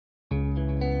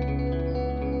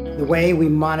The way we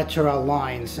monitor our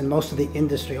lines, and most of the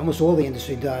industry, almost all the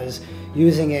industry does,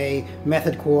 using a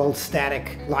method called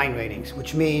static line ratings,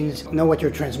 which means you know what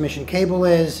your transmission cable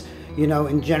is, you know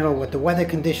in general what the weather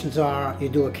conditions are, you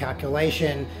do a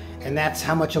calculation, and that's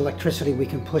how much electricity we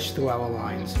can push through our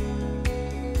lines.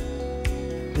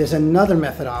 There's another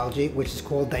methodology which is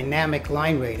called dynamic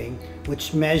line rating,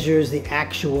 which measures the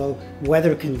actual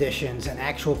weather conditions and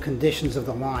actual conditions of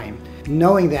the line.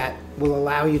 Knowing that will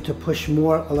allow you to push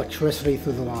more electricity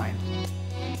through the line.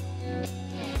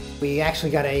 We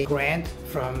actually got a grant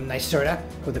from NYPA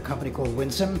with a company called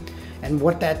Winsome, and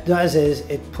what that does is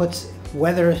it puts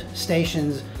weather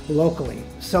stations locally,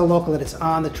 so local that it's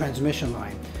on the transmission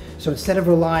line. So instead of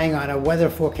relying on a weather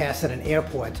forecast at an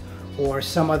airport or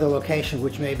some other location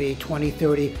which may be 20,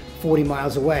 30, 40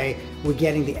 miles away, we're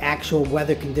getting the actual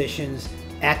weather conditions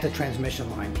at the transmission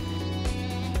line.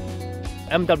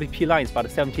 MWP line is about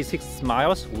 76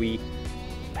 miles. We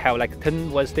have like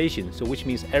 10 weather stations, so which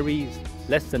means every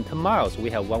less than 10 miles we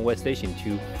have one weather station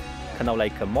to kind of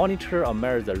like monitor or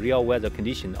measure the real weather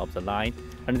condition of the line.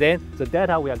 And then the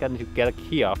data we are going to get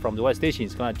here from the weather station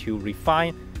is going to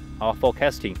refine our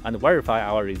forecasting and verify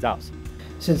our results.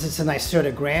 Since it's a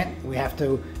NYPA grant, we have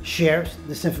to share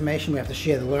this information, we have to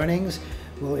share the learnings.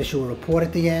 We'll issue a report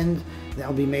at the end that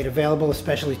will be made available,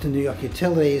 especially to New York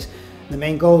utilities. The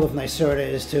main goal of NYPA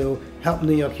is to help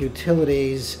New York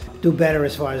utilities do better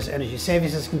as far as energy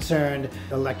savings is concerned,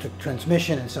 electric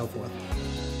transmission, and so forth.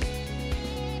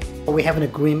 We have an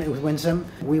agreement with Winsome.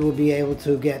 We will be able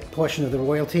to get a portion of the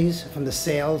royalties from the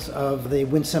sales of the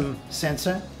Winsome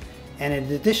sensor. And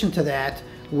in addition to that,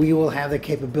 we will have the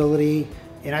capability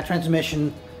in our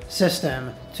transmission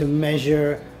system to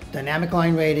measure dynamic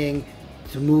line rating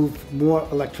to move more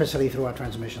electricity through our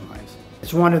transmission lines.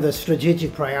 It's one of the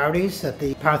strategic priorities that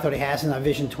the Power Authority has in our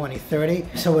Vision 2030.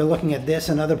 So we're looking at this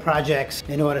and other projects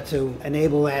in order to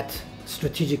enable that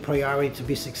strategic priority to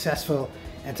be successful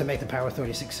and to make the Power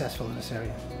Authority successful in this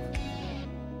area.